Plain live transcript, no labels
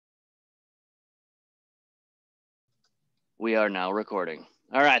We are now recording.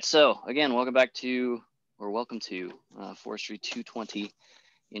 All right, so again, welcome to Forestry 220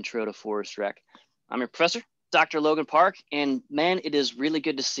 Intro to Forest Rec. I'm your professor, Dr. Logan Park, and man, it is really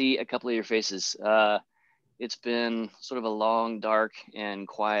good to see a couple of your faces. It's been sort of a long, dark, and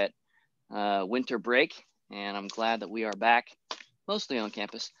quiet winter break, and I'm glad that we are back, mostly on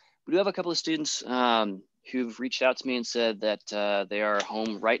campus. We do have a couple of students who've reached out to me and said that they are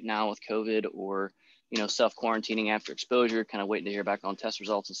home right now with COVID or self-quarantining after exposure, kind of waiting to hear back on test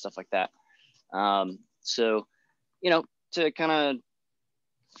results and stuff like that. So, to kind of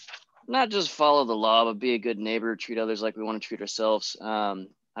not just follow the law, but be a good neighbor, treat others like we want to treat ourselves. I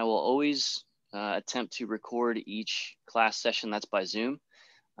will always attempt to record each class session that's by Zoom,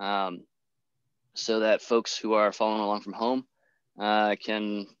 so that folks who are following along from home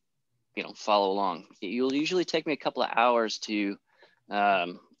can, follow along. You'll usually take me a couple of hours to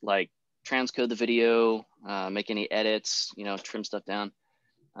transcode the video, make any edits, trim stuff down,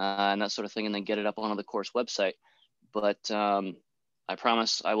 and that sort of thing, and then get it up onto the course website. But I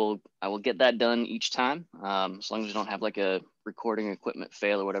promise I will get that done each time, as long as we don't have like a recording equipment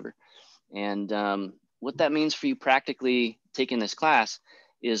fail or whatever. And what that means for you practically taking this class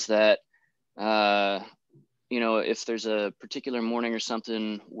is that, if there's a particular morning or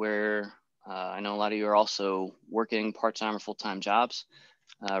something where I know a lot of you are also working part-time or full-time jobs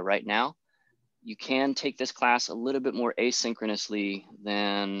right now, you can take this class a little bit more asynchronously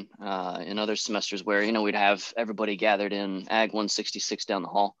than in other semesters where, we'd have everybody gathered in Ag 166 down the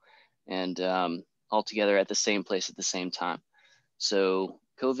hall and all together at the same place at the same time. So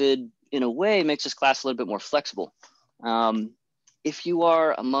COVID, in a way, makes this class a little bit more flexible. If you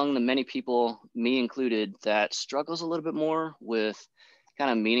are among the many people, me included, that struggles a little bit more with kind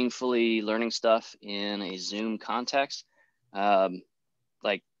of meaningfully learning stuff in a Zoom context,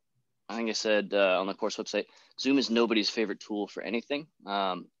 I think I said on the course website, Zoom is nobody's favorite tool for anything.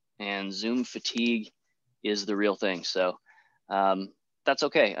 And Zoom fatigue is the real thing. So that's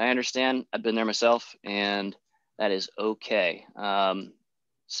okay. I understand. I've been there myself, and that is okay.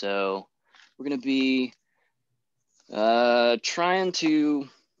 So we're going to be trying to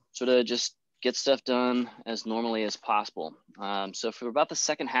sort of just get stuff done as normally as possible. So for about the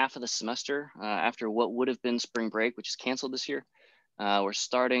second half of the semester, after what would have been spring break, which is canceled this year, we're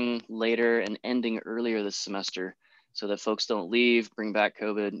starting later and ending earlier this semester so that folks don't leave, bring back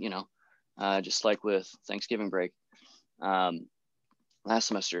COVID, just like with Thanksgiving break last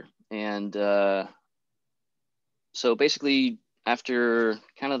semester. And so basically after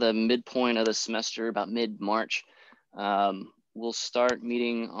kind of the midpoint of the semester, about mid-March, we'll start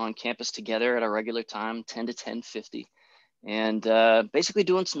meeting on campus together at our regular time, 10 to 10:50, and basically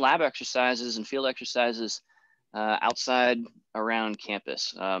doing some lab exercises and field exercises outside around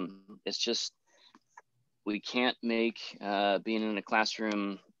campus. It's just, we can't make being in a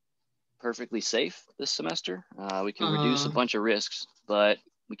classroom perfectly safe this semester. We can reduce a bunch of risks, but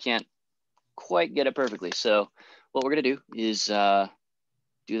we can't quite get it perfectly. So what we're gonna do is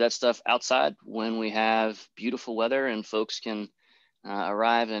do that stuff outside when we have beautiful weather and folks can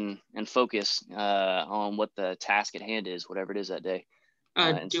arrive and focus on what the task at hand is, whatever it is that day,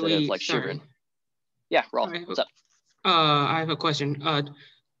 instead of like shivering. Yeah, Rolf, what's up? I have a question.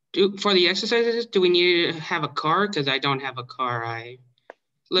 For the exercises, do we need to have a car? Because I don't have a car. I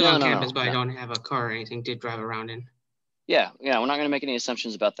live on campus, but I don't have a car or anything to drive around in. Yeah, we're not going to make any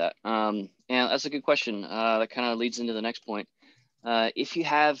assumptions about that. And that's a good question. That kind of leads into the next point. If you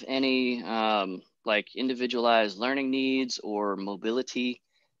have any like individualized learning needs or mobility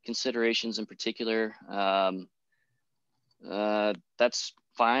considerations in particular, that's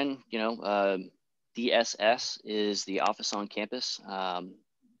fine. DSS is the office on campus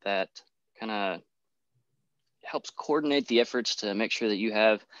that kind of helps coordinate the efforts to make sure that you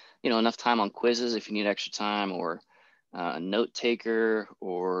have, enough time on quizzes if you need extra time, or a note taker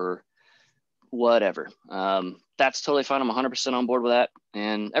or whatever. That's totally fine. I'm 100% on board with that.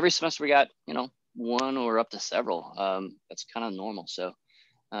 And every semester we got, one or up to several. That's kind of normal. So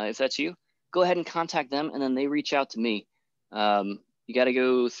if that's you, go ahead and contact them, and then they reach out to me. You got to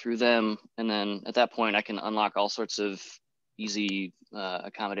go through them, and then at that point I can unlock all sorts of easy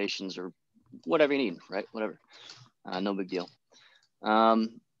accommodations or whatever you need, right? Whatever, no big deal.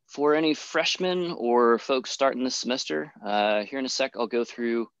 For any freshmen or folks starting this semester, here in a sec, I'll go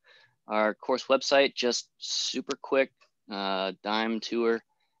through our course website, just super quick dime tour,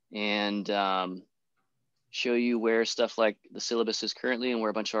 and show you where stuff like the syllabus is currently and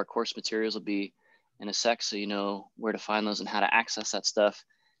where a bunch of our course materials will be in a sec, so you know where to find those and how to access that stuff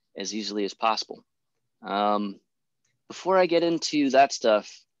as easily as possible. Before I get into that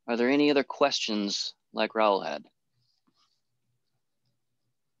stuff, are there any other questions like Raul had?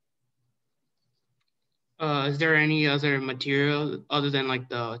 Is there any other material other than like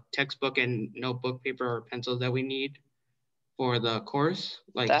the textbook and notebook paper or pencils that we need for the course?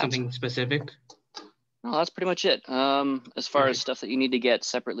 Like something specific? No, that's pretty much it. As far as stuff that you need to get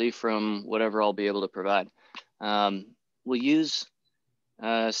separately from whatever I'll be able to provide. We'll use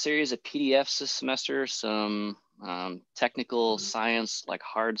a series of PDFs this semester, some technical science, like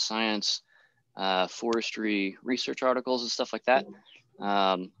hard science, forestry research articles and stuff like that.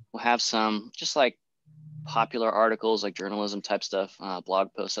 We'll have some just like popular articles, like journalism type stuff,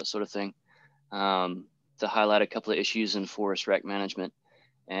 blog posts, that sort of thing, to highlight a couple of issues in forest rec management.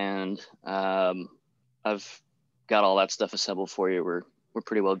 And I've got all that stuff assembled for you. We're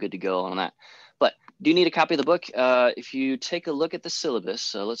pretty well good to go on that. But do you need a copy of the book? If you take a look at the syllabus,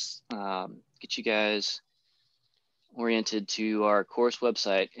 so let's get you guys oriented to our course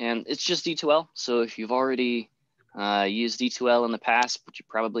website, and it's just D2L. So if you've already used D2L in the past, which you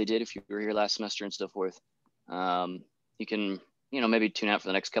probably did if you were here last semester and so forth, you can, maybe tune out for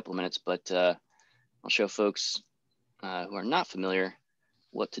the next couple of minutes, but I'll show folks who are not familiar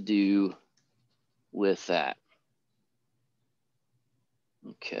what to do with that.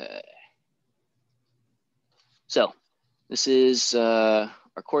 Okay. So this is our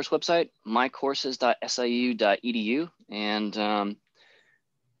course website, mycourses.siu.edu. And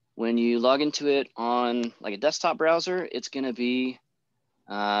when you log into it on like a desktop browser, it's going to be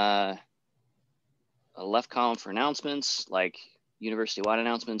a left column for announcements, like university-wide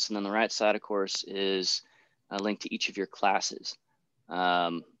announcements. And then the right side, of course, is a link to each of your classes.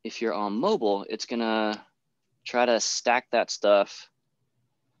 If you're on mobile, it's going to try to stack that stuff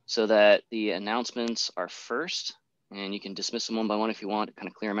so that the announcements are first, and you can dismiss them one by one if you want to kind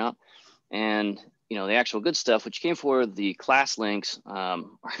of clear them out. And the actual good stuff, which came for the class links, are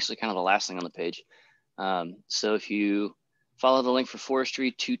actually kind of the last thing on the page. So if you follow the link for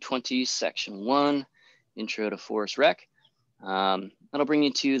Forestry 220, Section 1, Intro to Forest Rec, that'll bring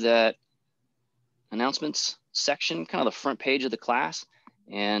you to that announcements section, kind of the front page of the class.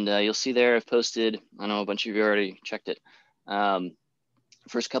 And you'll see there I've posted, I know a bunch of you already checked it,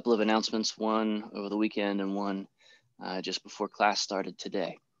 first couple of announcements, one over the weekend and one just before class started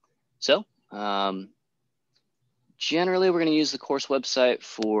today. So generally, we're going to use the course website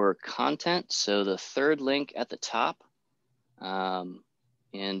for content. So the third link at the top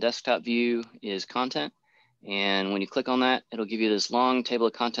in desktop view is content. And when you click on that, it'll give you this long table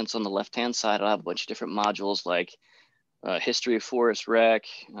of contents on the left-hand side. It'll have a bunch of different modules like history of forest rec,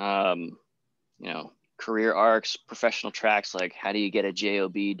 career arcs, professional tracks, like how do you get a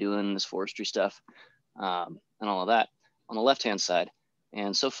JOB doing this forestry stuff, and all of that on the left-hand side.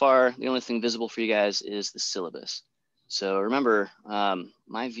 And so far, the only thing visible for you guys is the syllabus. So remember,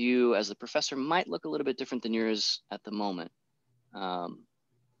 my view as the professor might look a little bit different than yours at the moment.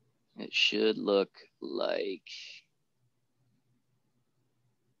 It should look like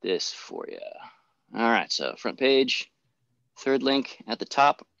this for you. All right, so front page, third link at the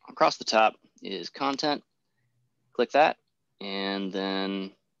top, across the top is content. Click that, and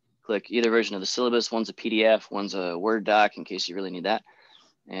then click either version of the syllabus. One's a PDF, one's a Word doc in case you really need that.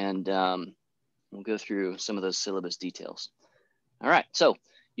 And we'll go through some of those syllabus details. All right, so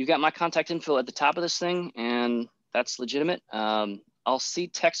you've got my contact info at the top of this thing, and that's legitimate. I'll see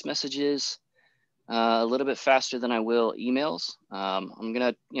text messages a little bit faster than I will emails. I'm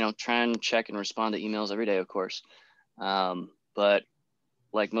gonna, try and check and respond to emails every day, of course. But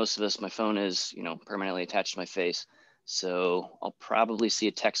like most of us, my phone is, permanently attached to my face. So I'll probably see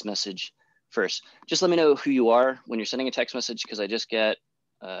a text message first. Just let me know who you are when you're sending a text message, because I just get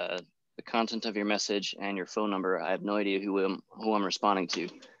the content of your message and your phone number. I have no idea who I'm responding to.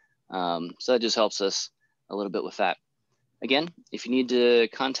 So that just helps us a little bit with that. Again, if you need to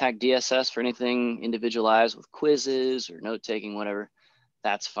contact DSS for anything individualized with quizzes or note-taking, whatever,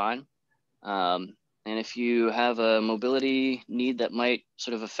 that's fine. And if you have a mobility need that might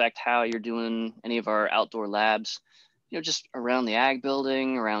sort of affect how you're doing any of our outdoor labs, just around the ag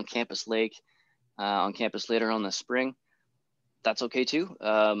building, around Campus Lake, on campus later on this spring, that's okay too.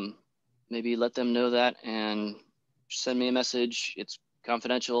 Maybe let them know that and send me a message. It's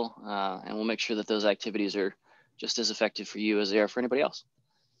confidential, and we'll make sure that those activities are just as effective for you as they are for anybody else.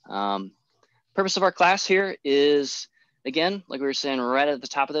 Purpose of our class here is, again, like we were saying right at the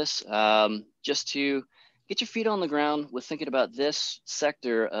top of this, just to get your feet on the ground with thinking about this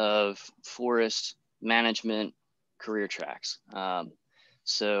sector of forest management career tracks.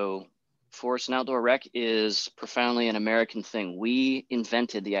 So forest and outdoor rec is profoundly an American thing. We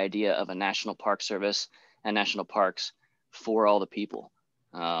invented the idea of a national park service and national parks for all the people,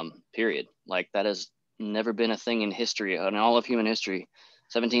 period. Like that has never been a thing in history, in all of human history.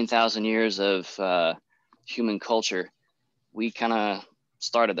 17,000 years of human culture, we kind of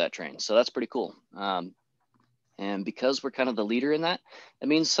started that train. So that's pretty cool. And because we're kind of the leader in that, it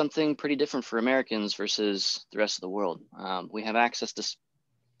means something pretty different for Americans versus the rest of the world. We have access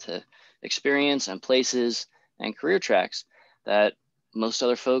to experience and places and career tracks that most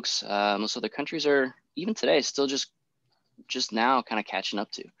other folks, most other countries are even today still just now kind of catching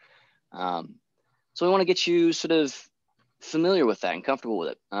up to. So we want to get you sort of familiar with that and comfortable with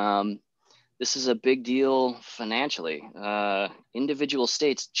it. This is a big deal financially. Individual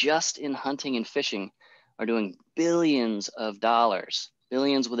states just in hunting and fishing are doing billions of dollars,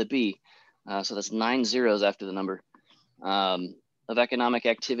 billions with a B. So that's 9 zeros after the number, of economic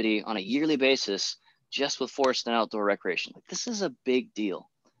activity on a yearly basis, just with forest and outdoor recreation. Like, this is a big deal.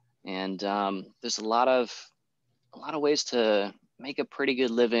 And there's a lot of ways to make a pretty good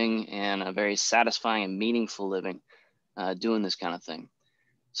living and a very satisfying and meaningful living doing this kind of thing.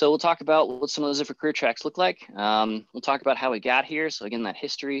 So we'll talk about what some of those different career tracks look like. We'll talk about how we got here. So again, that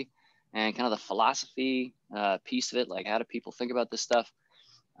history and kind of the philosophy piece of it, like how do people think about this stuff?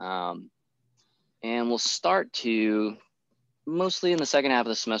 And we'll start to, mostly in the second half of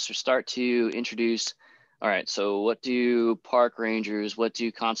the semester, start to introduce, all right, so what do park rangers, what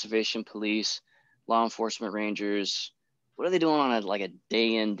do conservation police, law enforcement rangers, what are they doing on a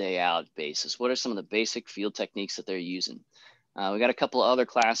day in, day out basis? What are some of the basic field techniques that they're using? We got a couple of other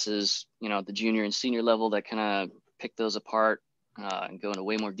classes, at the junior and senior level that kind of pick those apart and go into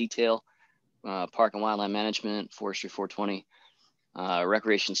way more detail. Park and wildland management, Forestry 420,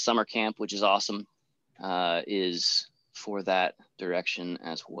 recreation summer camp, which is awesome, is for that direction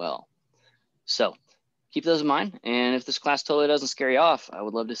as well. So keep those in mind. And if this class totally doesn't scare you off, I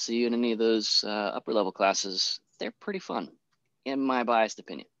would love to see you in any of those upper level classes. They're pretty fun, in my biased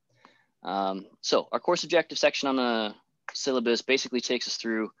opinion. So our course objective section on the syllabus basically takes us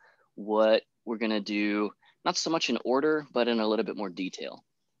through what we're going to do, not so much in order, but in a little bit more detail.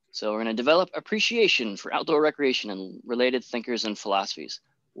 So we're going to develop appreciation for outdoor recreation and related thinkers and philosophies.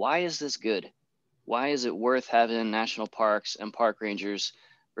 Why is this good? Why is it worth having national parks and park rangers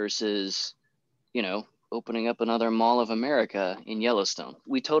versus, opening up another Mall of America in Yellowstone?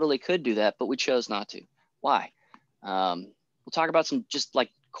 We totally could do that, but we chose not to. Why? We'll talk about some just like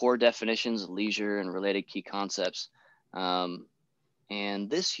core definitions of leisure and related key concepts. And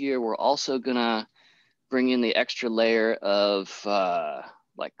this year, we're also going to bring in the extra layer of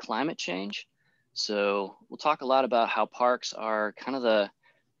like climate change. So we'll talk a lot about how parks are kind of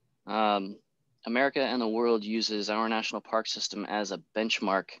the, America and the world uses our national park system as a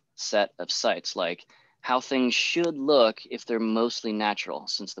benchmark set of sites, like how things should look if they're mostly natural,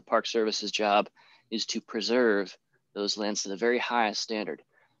 since the Park Service's job is to preserve those lands to the very highest standard.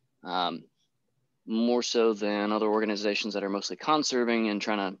 More so than other organizations that are mostly conserving and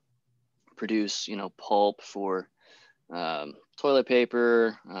trying to produce, pulp for toilet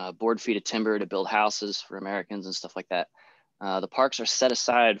paper, board feet of timber to build houses for Americans and stuff like that. The parks are set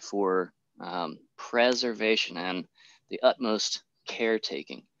aside for preservation and the utmost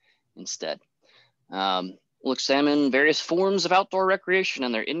caretaking instead. We'll examine various forms of outdoor recreation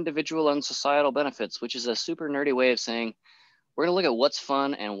and their individual and societal benefits, which is a super nerdy way of saying we're going to look at what's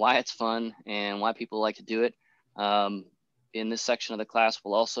fun and why it's fun and why people like to do it. In this section of the class,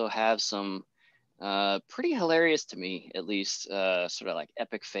 we'll also have some pretty hilarious, to me at least, sort of like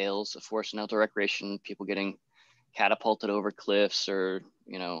epic fails of forest and outdoor recreation, people getting catapulted over cliffs or,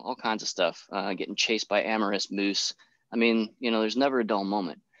 all kinds of stuff, getting chased by amorous moose. I mean, there's never a dull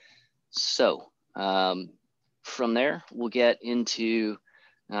moment. So from there, we'll get into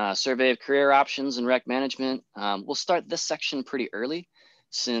survey of career options and rec management. We'll start this section pretty early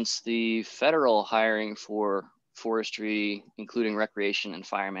since the federal hiring for forestry, including recreation and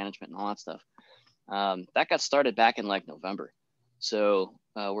fire management and all that stuff, that got started back in like November. So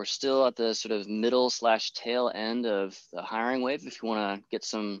we're still at the sort of middle/tail end of the hiring wave if you want to get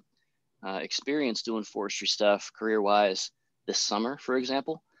some experience doing forestry stuff career-wise this summer, for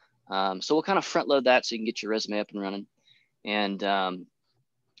example. So we'll kind of front load that so you can get your resume up and running. And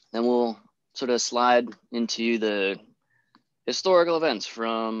then we'll sort of slide into the historical events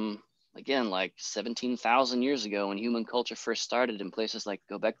from, again, like 17,000 years ago when human culture first started in places like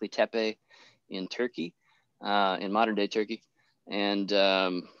Göbekli Tepe in Turkey, in modern day Turkey. And,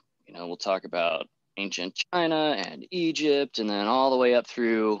 we'll talk about ancient China and Egypt, and then all the way up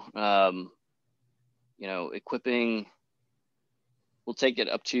through, equipping. We'll take it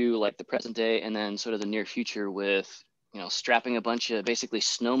up to like the present day and then sort of the near future with, strapping a bunch of basically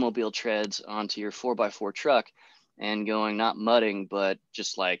snowmobile treads onto your 4x4 truck and going, not mudding, but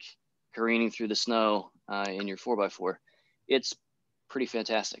just like careening through the snow in your 4x4. It's pretty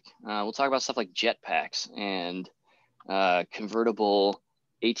fantastic. We'll talk about stuff like jetpacks and convertible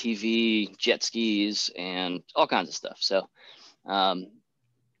ATV jet skis and all kinds of stuff. So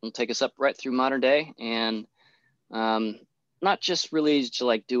it'll take us up right through modern day, and not just really to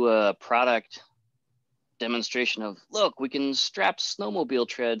like do a product demonstration of, look, we can strap snowmobile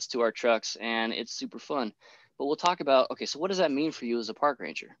treads to our trucks and it's super fun. But we'll talk about, okay, so what does that mean for you as a park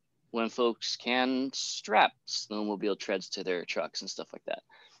ranger when folks can strap snowmobile treads to their trucks and stuff like that?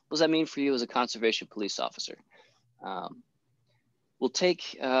 What does that mean for you as a conservation police officer? We'll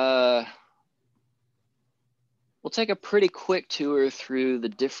take a pretty quick tour through the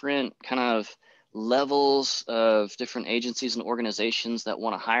different kind of levels of different agencies and organizations that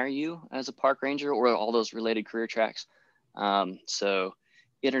want to hire you as a park ranger, or all those related career tracks. So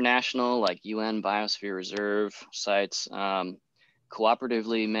international, like UN Biosphere Reserve sites,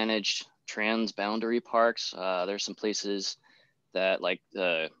 cooperatively managed transboundary parks. There's some places that like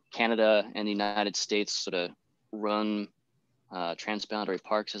Canada and the United States sort of run transboundary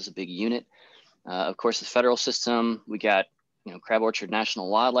parks as a big unit. Of course, the federal system, we got, Crab Orchard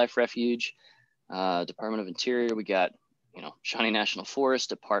National Wildlife Refuge, Department of Interior, we got, Shawnee National Forest,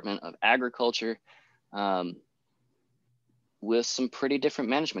 Department of Agriculture, with some pretty different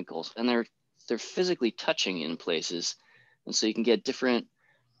management goals. And they're physically touching in places. And so you can get different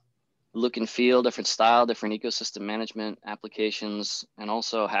look and feel, different style, different ecosystem management applications, and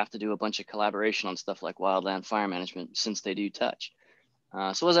also have to do a bunch of collaboration on stuff like wildland fire management, since they do touch.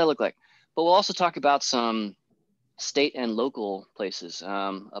 So what does that look like? But we'll also talk about some state and local places.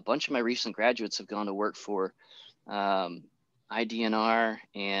 A bunch of my recent graduates have gone to work for IDNR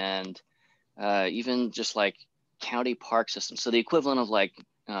and even just like county park systems. So the equivalent of like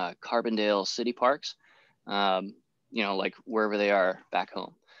Carbondale city parks, like wherever they are back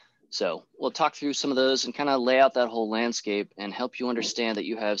home. So we'll talk through some of those and kind of lay out that whole landscape and help you understand that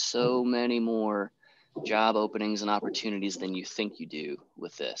you have so many more job openings and opportunities than you think you do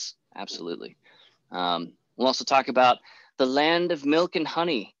with this. Absolutely. We'll also talk about the land of milk and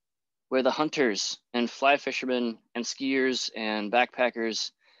honey, where the hunters and fly fishermen and skiers and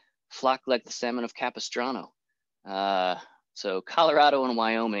backpackers flock like the salmon of Capistrano. So Colorado and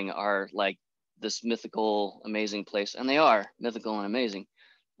Wyoming are like this mythical, amazing place, and they are mythical and amazing.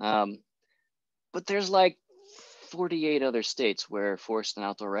 But there's like 48 other states where forest and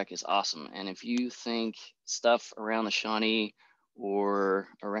outdoor rec is awesome. And if you think stuff around the Shawnee or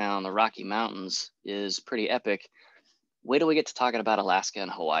around the Rocky Mountains is pretty epic, wait till we get to talking about Alaska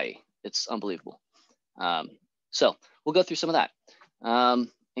and Hawaii. It's unbelievable. So we'll go through some of that.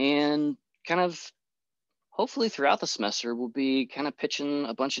 And kind of hopefully throughout the semester, we'll be kind of pitching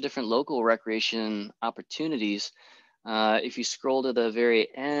a bunch of different local recreation opportunities. If you scroll to the very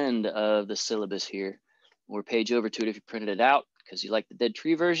end of the syllabus here, or page over to it if you printed it out because you like the dead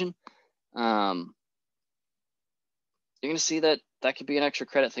tree version, you're going to see that that could be an extra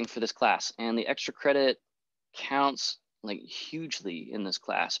credit thing for this class. And the extra credit counts like hugely in this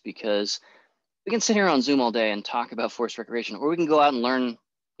class, because we can sit here on Zoom all day and talk about forest recreation, or we can go out and learn,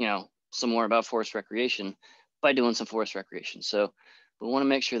 some more about forest recreation by doing some forest recreation. So we want to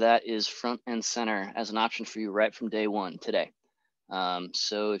make sure that is front and center as an option for you right from day one today.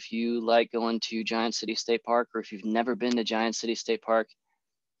 So if you like going to Giant City State Park, or if you've never been to Giant City State Park,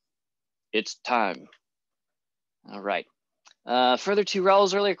 it's time. All right. Further to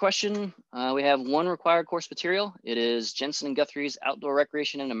Raul's earlier question, we have one required course material. It is Jensen and Guthrie's Outdoor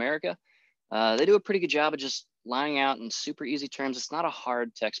Recreation in America. They do a pretty good job of just laying out in super easy terms. It's not a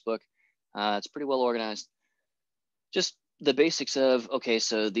hard textbook. It's pretty well organized. Just the basics of, okay,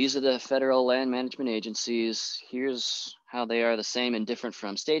 so these are the federal land management agencies. Here's how they are the same and different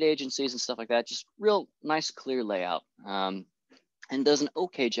from state agencies and stuff like that. Just real nice, clear layout. And does an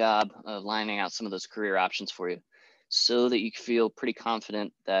okay job of lining out some of those career options for you, so that you feel pretty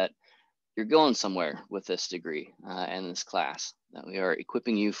confident that you're going somewhere with this degree and this class, that we are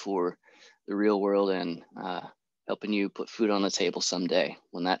equipping you for the real world and helping you put food on the table someday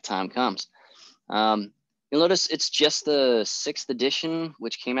when that time comes. You'll notice it's just the 6th edition,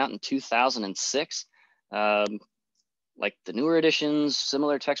 which came out in 2006. Like the newer editions,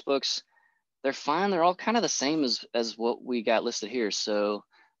 similar textbooks, they're fine. They're all kind of the same as what we got listed here. So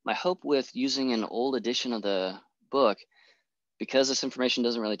my hope with using an old edition of the book, because this information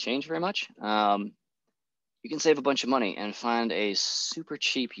doesn't really change very much, you can save a bunch of money and find a super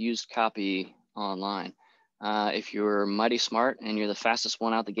cheap used copy online. If you're mighty smart and you're the fastest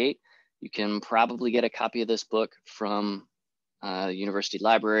one out the gate, you can probably get a copy of this book from the university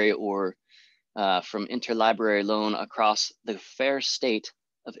library or from interlibrary loan across the fair state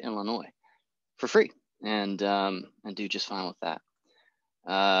of Illinois for free, and do just fine with that.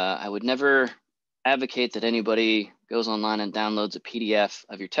 I would never advocate that anybody goes online and downloads a PDF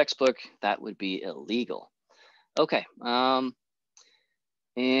of your textbook. That would be illegal. Okay.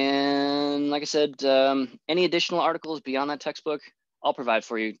 And like I said, any additional articles beyond that textbook, I'll provide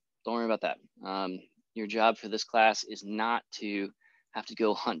for you. Don't worry about that. Your job for this class is not to have to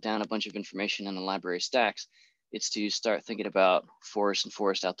go hunt down a bunch of information in the library stacks. It's to start thinking about forest and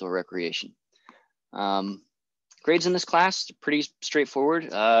forest outdoor recreation. Grades in this class are pretty straightforward.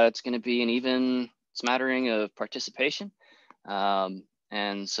 It's going to be an even smattering of participation.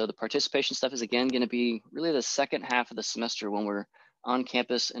 And so the participation stuff is again going to be really the second half of the semester when we're on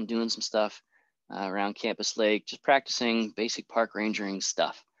campus and doing some stuff around Campus Lake, just practicing basic park rangering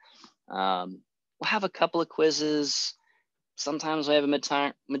stuff. We'll have a couple of quizzes. Sometimes we have a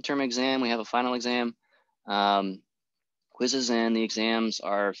midterm exam, we have a final exam. Quizzes and the exams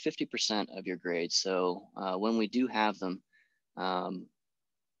are 50% of your grades. So when we do have them,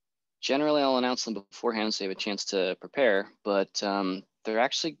 generally I'll announce them beforehand so you have a chance to prepare, but they're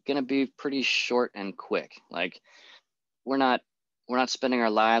actually gonna be pretty short and quick. Like we're not spending our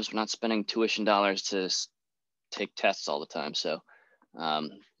lives, we're not spending tuition dollars to take tests all the time. So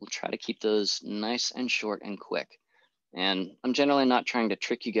we'll try to keep those nice and short and quick. And I'm generally not trying to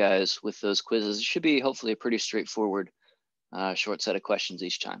trick you guys with those quizzes. It should be hopefully a pretty straightforward short set of questions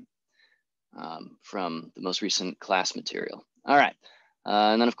each time from the most recent class material. All right.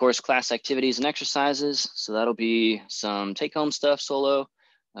 And then of course, class activities and exercises. So that'll be some take home stuff solo,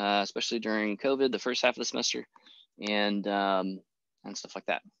 especially during COVID, the first half of the semester, and stuff like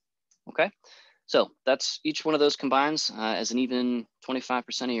that. Okay. So that's each one of those combines as an even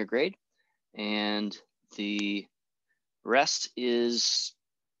 25% of your grade. And the rest is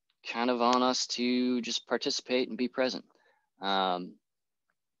kind of on us to just participate and be present.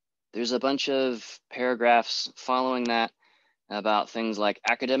 There's a bunch of paragraphs following that about things like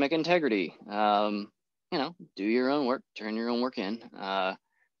academic integrity. You know, do your own work, turn your own work in. I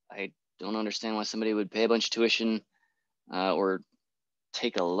don't understand why somebody would pay a bunch of tuition or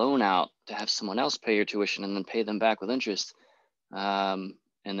take a loan out to have someone else pay your tuition and then pay them back with interest, and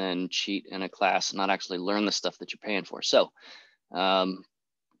then cheat in a class and not actually learn the stuff that you're paying for. So,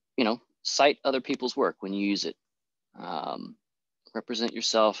 you know, cite other people's work when you use it. Represent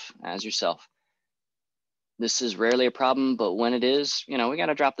yourself as yourself. This is rarely a problem, but when it is, you know, we got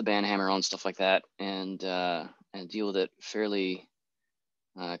to drop the band hammer on stuff like that and deal with it fairly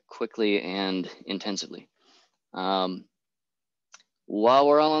quickly and intensively. While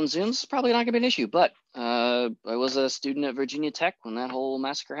we're all on Zoom, it's probably not gonna be an issue, but I was a student at Virginia Tech when that whole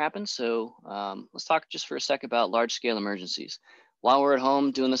massacre happened. So let's talk just for a sec about large scale emergencies. While we're at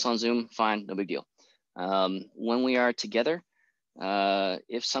home doing this on Zoom, fine, no big deal. When we are together,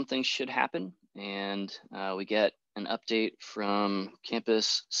 if something should happen and we get an update from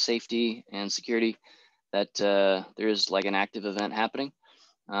campus safety and security that there's like an active event happening,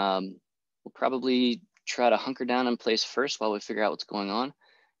 we'll probably try to hunker down in place first while we figure out what's going on.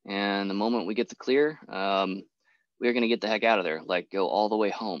 And the moment we get the clear, we're going to get the heck out of there, like go all the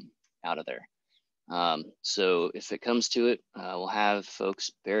way home out of there. So if it comes to it, we'll have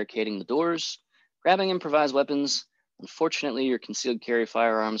folks barricading the doors, grabbing improvised weapons. Unfortunately, your concealed carry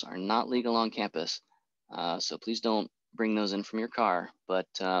firearms are not legal on campus. So please don't bring those in from your car. But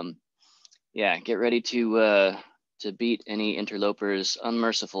yeah, get ready to beat any interlopers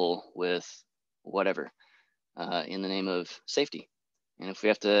unmerciful with whatever in the name of safety. And if we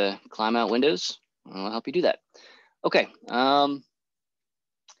have to climb out windows, I'll help you do that. Okay.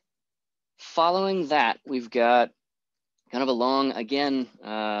 Following that, we've got kind of a long, again,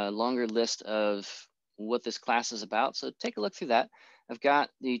 longer list of what this class is about. So take a look through that. I've got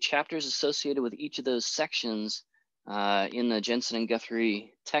the chapters associated with each of those sections in the Jensen and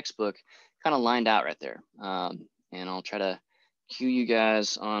Guthrie textbook kind of lined out right there. And I'll try to cue you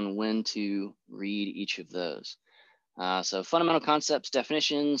guys on when to read each of those. So fundamental concepts,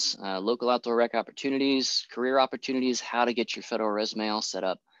 definitions, local outdoor rec opportunities, career opportunities, how to get your federal resume all set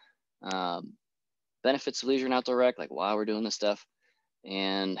up, benefits of leisure and outdoor rec, like why we're doing this stuff,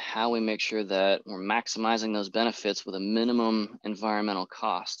 and how we make sure that we're maximizing those benefits with a minimum environmental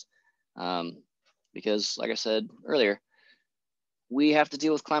cost. Because like I said earlier, we have to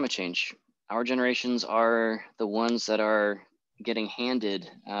deal with climate change. Our generations are the ones that are getting handed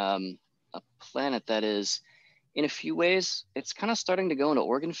a planet that is, in a few ways, it's kind of starting to go into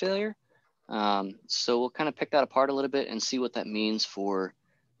organ failure. So we'll kind of pick that apart a little bit and see what that means for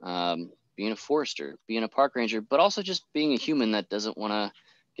being a forester, being a park ranger, but also just being a human that doesn't want to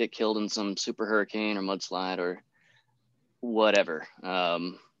get killed in some super hurricane or mudslide or whatever,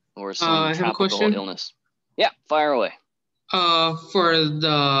 or some tropical illness. Yeah, fire away. For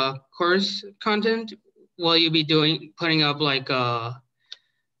the course content, will you be putting up like the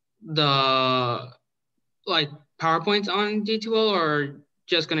like PowerPoints on D2L, or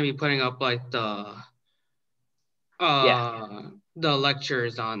just gonna be putting up like the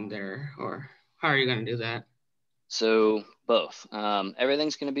lectures on there, or how are you gonna do that? So both.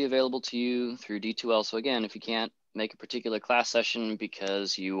 Everything's going to be available to you through D2L. So again, if you can't make a particular class session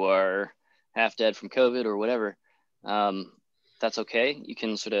because you are half dead from COVID or whatever, that's okay. You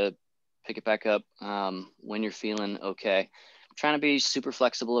can sort of pick it back up when you're feeling okay. I'm trying to be super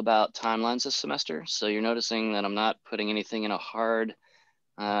flexible about timelines this semester. So you're noticing that I'm not putting anything in a hard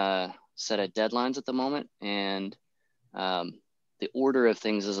set of deadlines at the moment. And the order of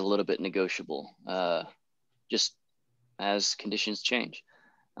things is a little bit negotiable, just as conditions change.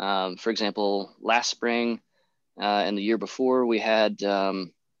 For example, last spring and the year before, we had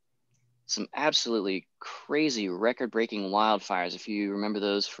some absolutely crazy record-breaking wildfires. If you remember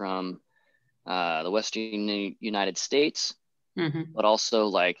those from the Western United States, but also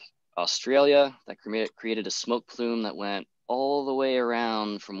like Australia, that created a smoke plume that went all the way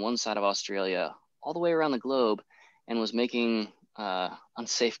around from one side of Australia, all the way around the globe, and was making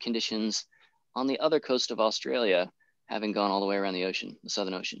unsafe conditions on the other coast of Australia, having gone all the way around the ocean, the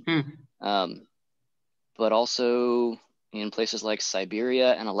Southern Ocean. But also in places like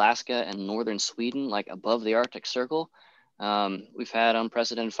Siberia and Alaska and northern Sweden, like above the Arctic Circle, we've had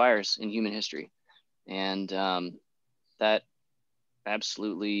unprecedented fires in human history. And that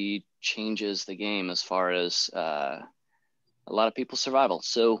absolutely changes the game as far as a lot of people's survival.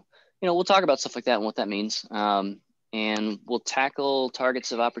 So, we'll talk about stuff like that and what that means. And we'll tackle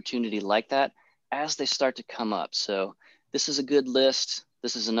targets of opportunity like that as they start to come up. So this is a good list.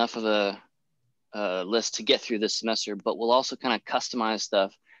 This is enough of a list to get through this semester, but we'll also kind of customize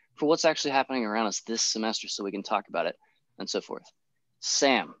stuff for what's actually happening around us this semester so we can talk about it and so forth.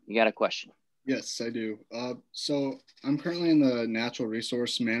 Sam, you got a question? Yes, I do. So I'm currently in the natural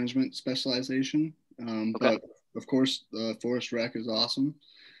resource management specialization, okay. But of course, the forest rec is awesome.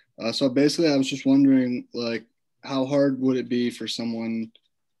 So basically, I was just wondering, like, how hard would it be for someone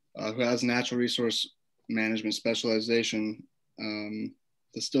who has natural resource management specialization to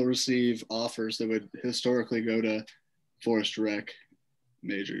still receive offers that would historically go to forest rec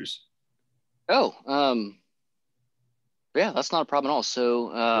majors? Yeah, that's not a problem at all.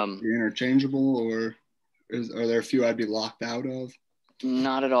 So interchangeable, or are there a few I'd be locked out of?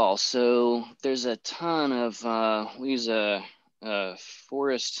 Not at all. So there's a ton of we use a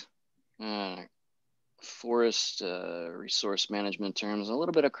forest resource management terms, a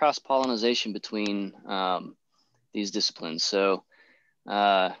little bit of cross-pollination between these disciplines. So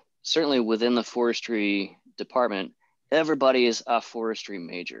certainly within the forestry department, everybody is a forestry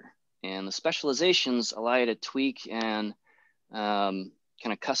major, and the specializations allow you to tweak and kind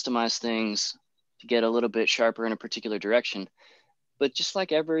of customize things to get a little bit sharper in a particular direction. But just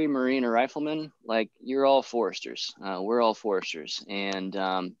like every Marine or rifleman, like you're all foresters. We're all foresters. And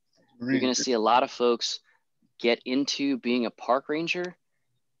you're going to see a lot of folks get into being a park ranger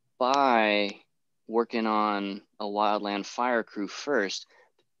by working on a wildland fire crew first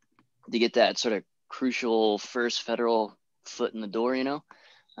to get that sort of crucial first federal foot in the door,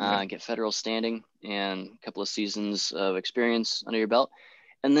 get federal standing and a couple of seasons of experience under your belt.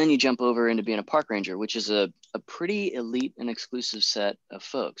 And then you jump over into being a park ranger, which is a pretty elite and exclusive set of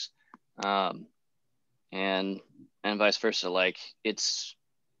folks. And vice versa. Like, it's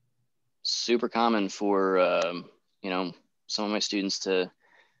super common for, some of my students to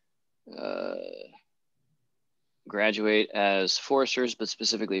graduate as foresters, but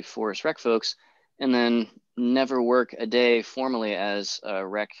specifically forest rec folks, and then never work a day formally as a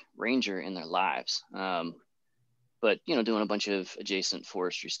rec ranger in their lives. But doing a bunch of adjacent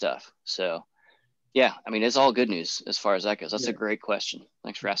forestry stuff. So yeah, I mean, it's all good news as far as that goes. That's a great question.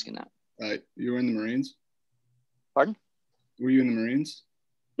 Thanks for asking that. You were in the Marines? Pardon? Were you in the Marines?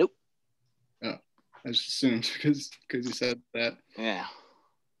 Nope. Oh, I just assumed because you said that. Yeah.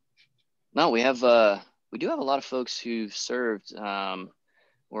 No, we do have a lot of folks who've served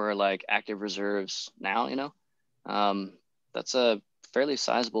or like active reserves now, that's a fairly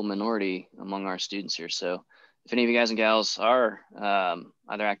sizable minority among our students here. So if any of you guys and gals are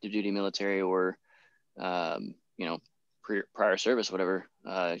either active duty military or, prior service, whatever,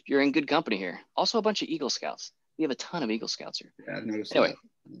 you're in good company here. Also a bunch of Eagle Scouts. We have a ton of Eagle Scouts here. Yeah, I've noticed anyway,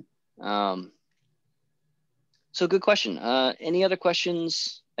 that. So good question. Any other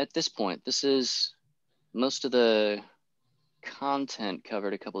questions at this point? This is most of the content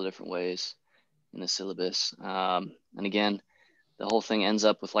covered a couple of different ways in the syllabus. And again, the whole thing ends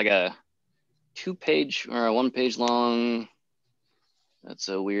up with like a 2-page or a 1-page long That's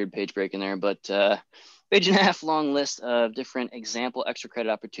a weird page break in there, but page and a half long list of different example extra credit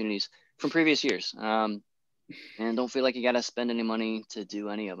opportunities from previous years. And don't feel like you got to spend any money to do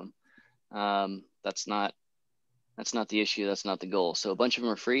any of them. That's not the issue. That's not the goal. So a bunch of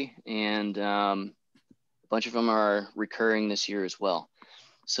them are free, and a bunch of them are recurring this year as well.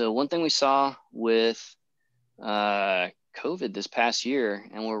 So one thing we saw with COVID this past year,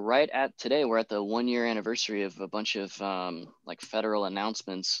 and we're right at today, we're at the 1 year anniversary of a bunch of like federal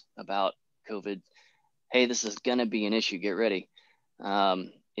announcements about COVID. Hey, this is going to be an issue. Get ready.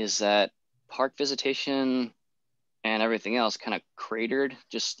 Is that park visitation and everything else kind of cratered,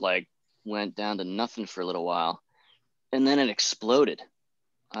 just like went down to nothing for a little while. And then it exploded.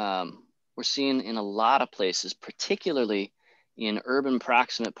 We're seeing in a lot of places, particularly in urban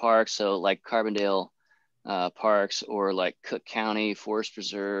proximate parks, so like Carbondale parks, or like Cook County Forest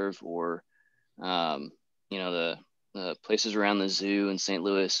Preserve, or you know, the places around the zoo in St.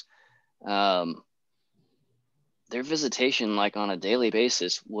 Louis. Their visitation, like on a daily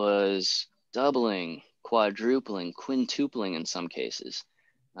basis, was doubling, quadrupling, quintupling in some cases,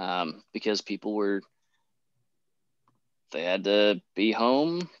 because people they had to be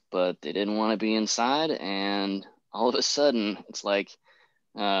home, but they didn't want to be inside. And all of a sudden, it's like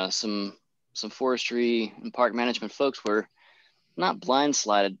some forestry and park management folks were not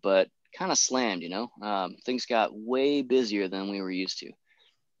blindsided, but kind of slammed, you know. Things got way busier than we were used to.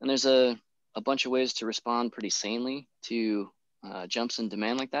 And there's a bunch of ways to respond pretty sanely to jumps in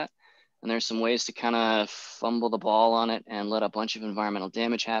demand like that. And there's some ways to kind of fumble the ball on it and let a bunch of environmental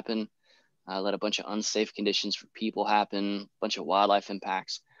damage happen, let a bunch of unsafe conditions for people happen, a bunch of wildlife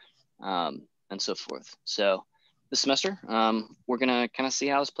impacts, and so forth. So this semester, we're going to kind of see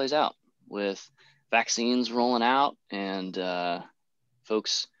how this plays out with vaccines rolling out, and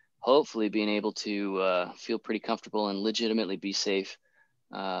folks hopefully being able to feel pretty comfortable and legitimately be safe,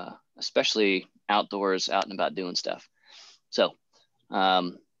 especially outdoors, out and about doing stuff. So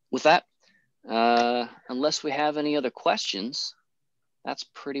with that, unless we have any other questions, that's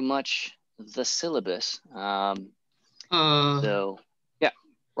pretty much the syllabus. So yeah,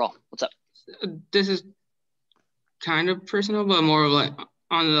 Raul, what's up? This is kind of personal, but more of like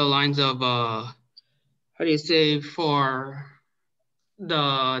on the lines of how do you say, for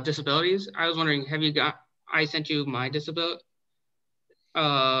the disabilities. I was wondering, I sent you my disability.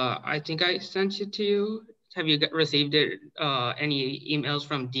 I think I sent it to you. Have you received it? Any emails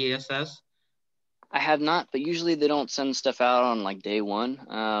from DSS? I have not, but usually they don't send stuff out on like day one.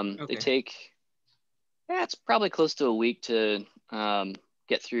 Okay. They take, it's probably close to a week to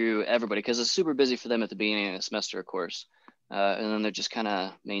get through everybody, because it's super busy for them at the beginning of the semester, of course. And then they're just kind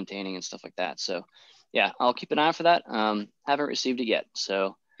of maintaining and stuff like that. So yeah, I'll keep an eye out for that. Haven't received it yet.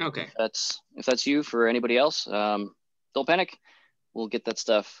 So okay, if that's you, for anybody else, don't panic. We'll get that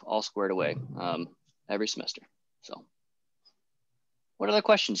stuff all squared away every semester. So what other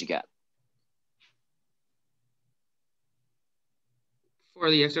questions you got? For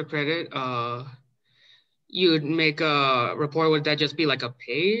the extra credit, you'd make a report. Would that just be like a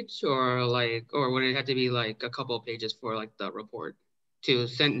page, or would it have to be like a couple of pages for like the report to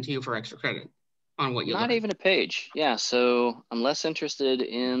send to you for extra credit on what you learned? Not even a page. Yeah. So I'm less interested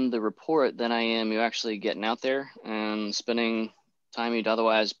in the report than I am you actually getting out there and spending time you'd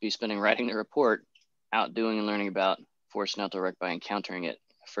otherwise be spending writing the report out doing and learning about forest and outdoor rec by encountering it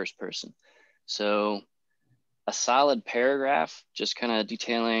first person. So a solid paragraph just kind of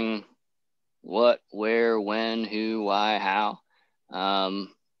detailing what, where, when, who, why, how.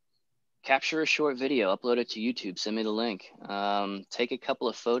 Capture a short video, upload it to YouTube, send me the link. Take a couple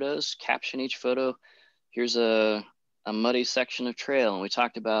of photos, caption each photo. Here's a muddy section of trail. And we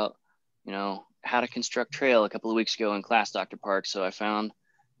talked about, you know, how to construct trail a couple of weeks ago in class, Dr. Park. So I found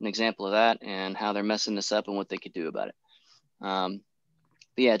an example of that and how they're messing this up and what they could do about it.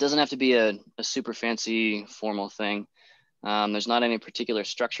 But yeah, it doesn't have to be a super fancy formal thing. There's not any particular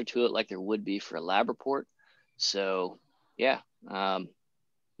structure to it like there would be for a lab report. So yeah, the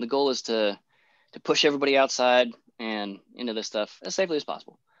goal is to push everybody outside and into this stuff as safely as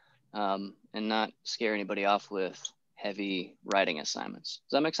possible, and not scare anybody off with heavy writing assignments.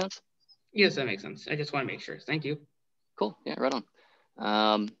 Does that make sense? Yes, that makes sense. I just want to make sure. Thank you. Cool. Yeah, right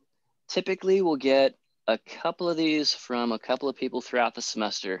on. Typically, we'll get a couple of these from a couple of people throughout the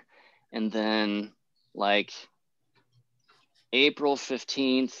semester, and then like April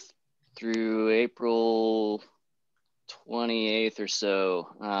 15th through April 28th or so,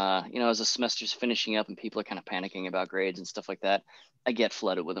 you know, as the semester's finishing up and people are kind of panicking about grades and stuff like that, I get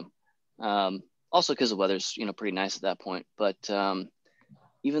flooded with them. Also because the weather's, you know, pretty nice at that point. But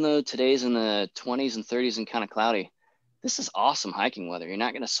even though today's in the 20s and 30s and kind of cloudy, this is awesome hiking weather. You're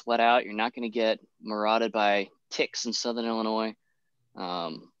not going to sweat out. You're not going to get marauded by ticks in Southern Illinois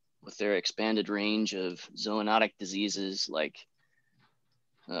with their expanded range of zoonotic diseases like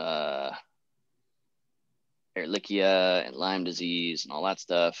Ehrlichia and Lyme disease and all that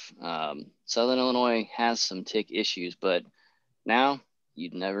stuff. Southern Illinois has some tick issues, but now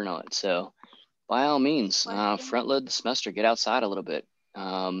you'd never know it. So by all means, front load the semester, get outside a little bit.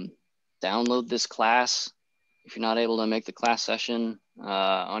 Download this class. If you're not able to make the class session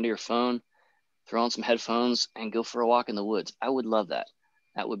onto your phone, throw on some headphones and go for a walk in the woods. I would love that.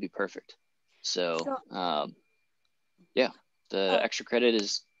 That would be perfect. So yeah, the extra credit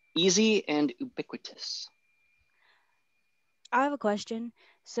is easy and ubiquitous. I have a question.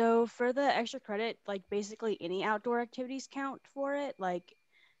 So for the extra credit, like basically any outdoor activities count for it? Like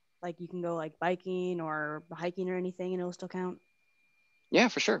you can go like biking or hiking or anything and it'll still count? Yeah,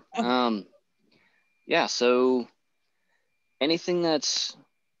 for sure. Yeah, so anything that's,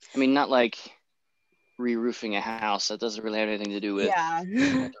 I mean, not like re-roofing a house. That doesn't really have anything to do with No,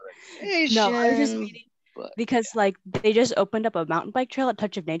 I was just meaning because like they just opened up a mountain bike trail at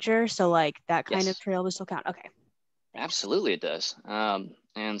Touch of Nature. So like that kind of trail will still count. Okay. Thanks. Absolutely it does.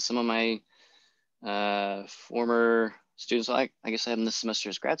 And some of my former students, I guess I have them this semester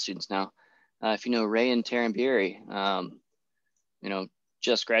as grad students now. If you know Ray and Taryn Bieri, you know,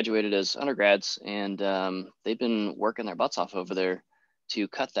 just graduated as undergrads, and they've been working their butts off over there to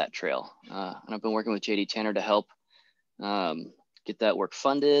cut that trail. And I've been working with JD Tanner to help get that work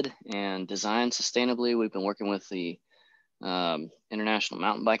funded and designed sustainably. We've been working with the International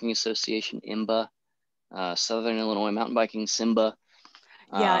Mountain Biking Association, IMBA, Southern Illinois Mountain Biking, SIMBA.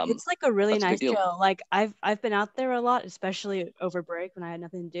 Yeah, it's like a really nice trail. Like I've been out there a lot, especially over break when I had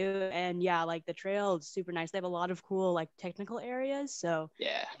nothing to do. And yeah, like the trail is super nice. They have a lot of cool like technical areas. So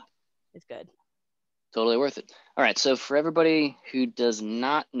yeah, it's good. Totally worth it. All right. So for everybody who does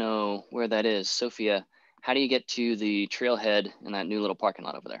not know where that is, Sophia, how do you get to the trailhead in that new little parking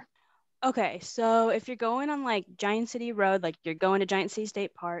lot over there? Okay, so if you're going on like Giant City Road, like you're going to Giant City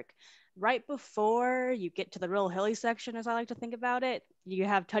State Park, right before you get to the real hilly section, as I like to think about it, you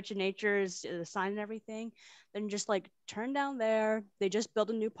have Touch of Nature's sign and everything. Then just like turn down there. They just built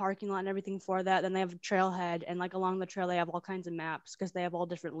a new parking lot and everything for that. Then they have a trailhead, and like along the trail, they have all kinds of maps because they have all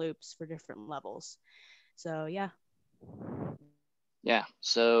different loops for different levels. So yeah. Yeah.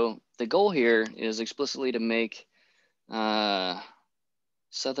 So the goal here is explicitly to make Southern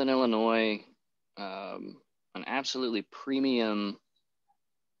Illinois an absolutely premium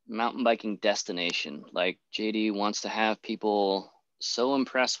mountain biking destination. Like JD wants to have people so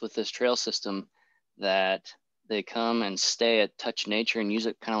impressed with this trail system that they come and stay at Touch Nature and use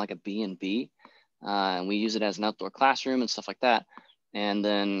it kind of like a B&B. And we use it as an outdoor classroom and stuff like that. And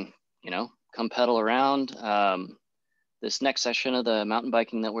then, you know, come pedal around. This next session of the mountain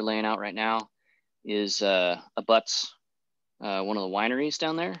biking that we're laying out right now is abuts one of the wineries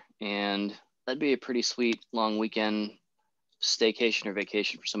down there. And that'd be a pretty sweet long weekend staycation or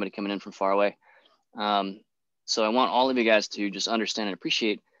vacation for somebody coming in from far away. So I want all of you guys to just understand and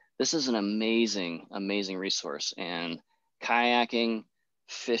appreciate this is an amazing, amazing resource. And kayaking,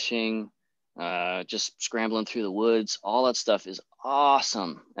 fishing, just scrambling through the woods, all that stuff is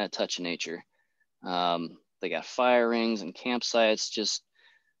awesome at Touch of Nature. They got fire rings and campsites. Just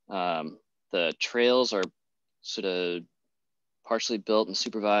the trails are sort of partially built and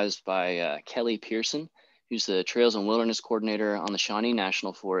supervised by Kelly Pearson, who's the Trails and Wilderness Coordinator on the Shawnee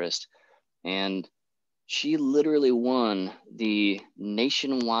National Forest. And she literally won the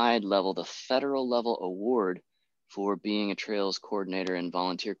nationwide level, the federal level award for being a trails coordinator and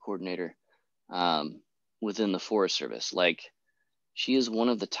volunteer coordinator within the Forest Service. Like, she is one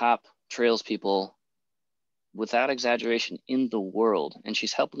of the top trails people, without exaggeration, in the world. And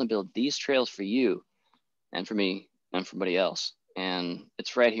she's helping to build these trails for you and for me and for everybody else. And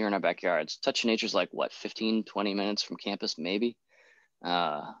it's right here in our backyards. Touch of Nature's like, what, 15, 20 minutes from campus, maybe?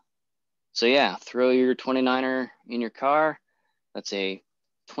 So yeah, throw your 29er in your car. That's a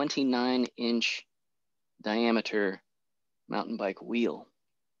 29-inch diameter mountain bike wheel.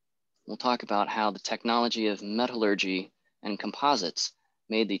 We'll talk about how the technology of metallurgy and composites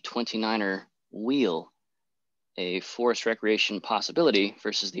made the 29er wheel a forest recreation possibility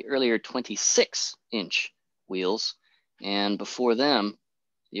versus the earlier 26-inch wheels. And before them,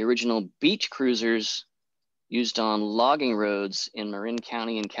 the original beach cruisers used on logging roads in Marin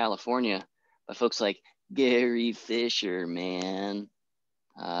County in California by folks like Gary Fisher, man,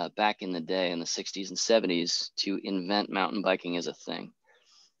 back in the day in the 60s and 70s to invent mountain biking as a thing.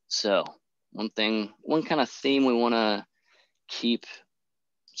 So one kind of theme we want to keep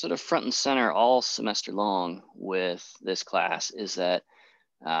sort of front and center all semester long with this class is that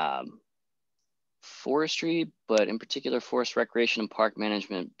forestry, but in particular forest recreation and park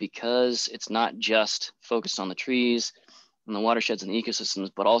management, because it's not just focused on the trees and the watersheds and the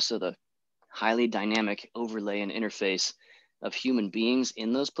ecosystems, but also the highly dynamic overlay and interface of human beings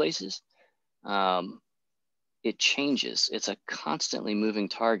in those places. It changes. It's a constantly moving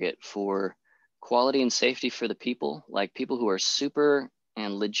target for quality and safety for the people, like people who are super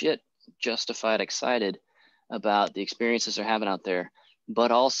and legit justified excited about the experiences they're having out there,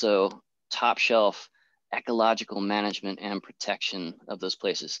 but also top shelf ecological management and protection of those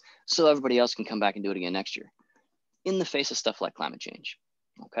places so everybody else can come back and do it again next year in the face of stuff like climate change.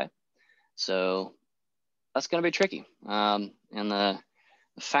 Okay, so that's going to be tricky. And the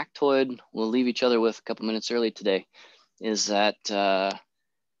factoid we'll leave each other with a couple minutes early today is that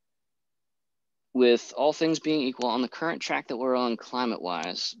with all things being equal on the current track that we're on climate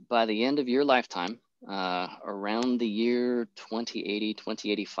wise, by the end of your lifetime, around the year 2080,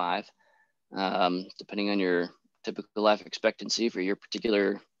 2085, depending on your typical life expectancy for your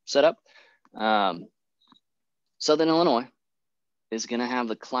particular setup, Southern Illinois is going to have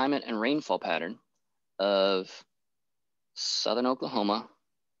the climate and rainfall pattern of Southern Oklahoma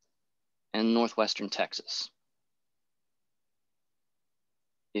and Northwestern Texas.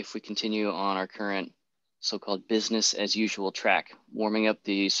 If we continue on our current so-called business as usual track, warming up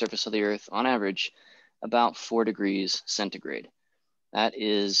the surface of the earth on average about 4 degrees centigrade. That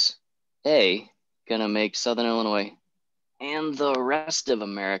is gonna make Southern Illinois and the rest of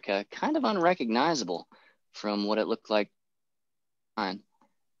America kind of unrecognizable from what it looked like,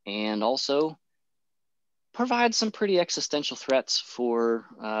 and also provide some pretty existential threats for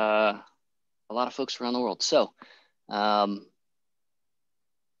a lot of folks around the world. So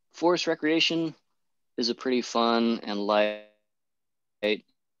forest recreation is a pretty fun and light,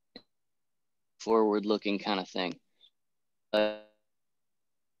 forward-looking kind of thing.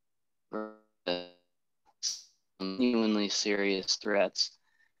 Genuinely serious threats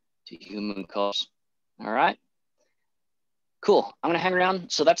to human cause. All right, cool. I'm gonna hang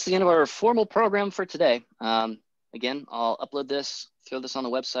around. So that's the end of our formal program for today. Again, I'll upload this, throw this on the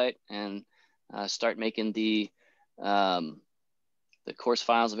website, and start making the course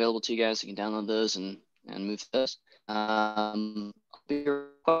files available to you guys. You can download those and move those.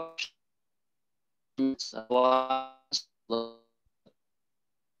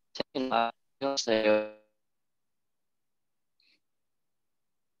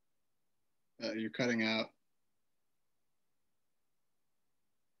 You're cutting out.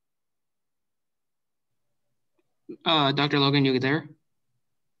 Dr. Logan, you there?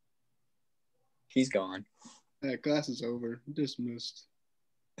 He's gone. Class is over. Dismissed.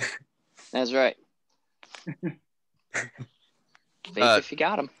 That's right. If you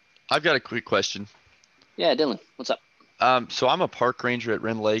got him. I've got a quick question. Yeah, Dylan, what's up? So I'm a park ranger at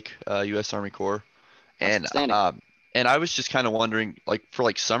Wren Lake, U.S. Army Corps, and I was just kind of wondering, like, for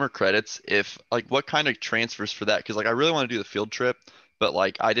like summer credits, if like what kind of transfers for that? Because like I really want to do the field trip, but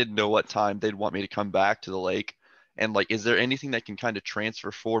like I didn't know what time they'd want me to come back to the lake, and like, is there anything that can kind of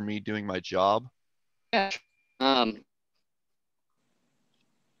transfer for me doing my job? Yeah.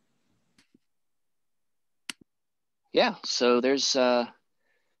 Yeah. So there's a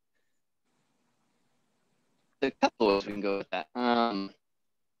couple of ways we can go with that.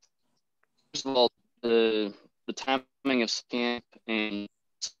 First of all, the timing of camp and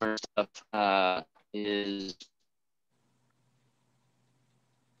summer stuff is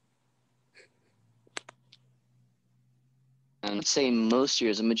and I'd say most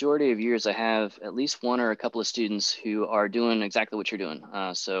years, a majority of years, I have at least one or a couple of students who are doing exactly what you're doing.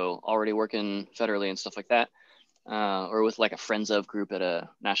 So already working federally and stuff like that, or with like a friends of group at a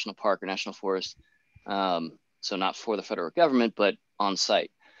national park or national forest. So not for the federal government, but on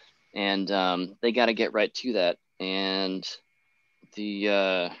site. And they got to get right to that. And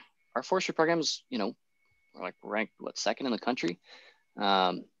our forestry programs, you know, are like ranked second in the country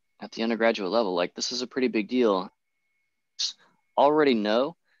at the undergraduate level. Like this is a pretty big deal. Already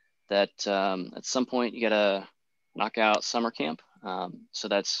know that at some point you gotta knock out summer camp. So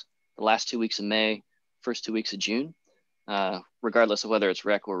that's the last 2 weeks of May, first 2 weeks of June, regardless of whether it's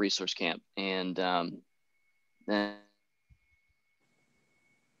rec or resource camp. And then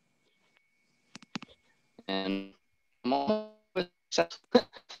I'm almost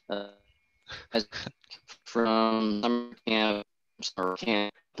from summer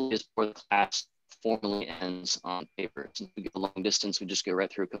camp is before the class formally ends on paper. Since we get the long distance, we just go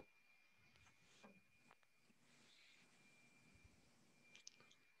right through.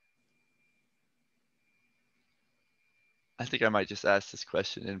 I think I might just ask this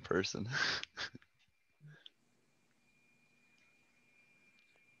question in person.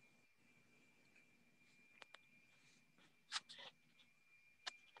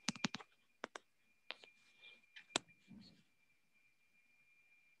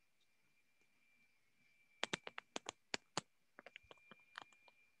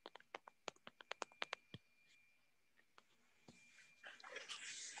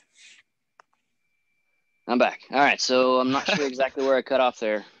 I'm back. All right, so I'm not sure exactly where I cut off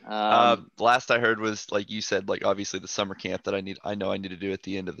there. Last I heard was like you said, like obviously the summer camp that I know I need to do at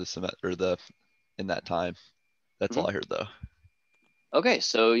the end of the semester or in that time. That's all I heard though. Okay,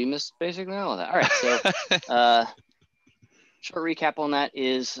 so you missed basically all of that. All right, so short recap on that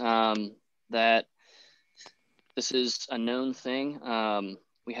is that this is a known thing.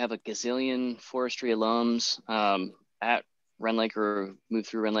 We have a gazillion forestry alums at Ren Lake or move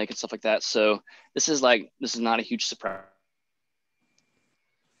through Ren Lake and stuff like that. So this is not a huge surprise.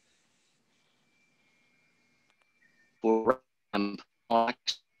 For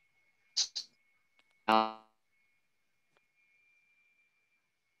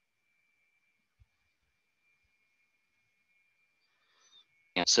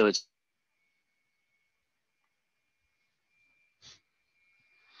so it's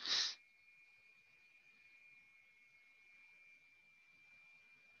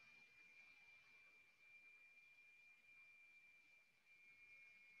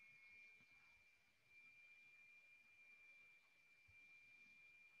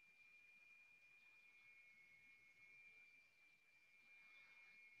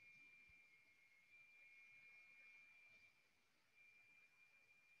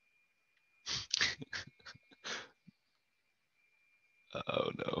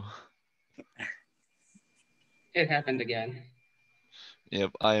Oh no. It happened again.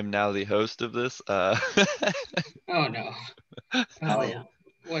 Yep, I am now the host of this. Oh no. Oh yeah.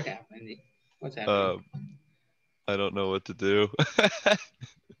 What happened? What's happening? I don't know what to do.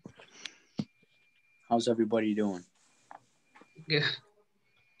 How's everybody doing? Good.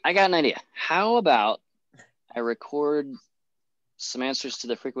 I got an idea. How about I record some answers to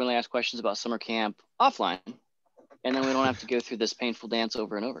the frequently asked questions about summer camp offline, and then we don't have to go through this painful dance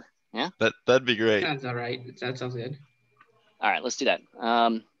over and over. Yeah? That'd be great. Sounds all right. That sounds good. All right, let's do that.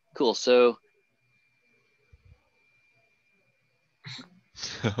 Cool. So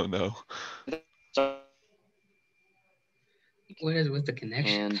Oh no. What is with the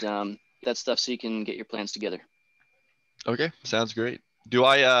connection? And that stuff so you can get your plans together. Okay, sounds great. Do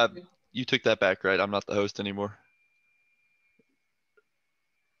I you took that back, right? I'm not the host anymore.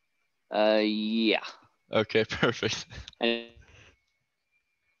 Yeah. Okay, perfect.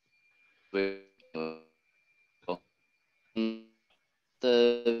 The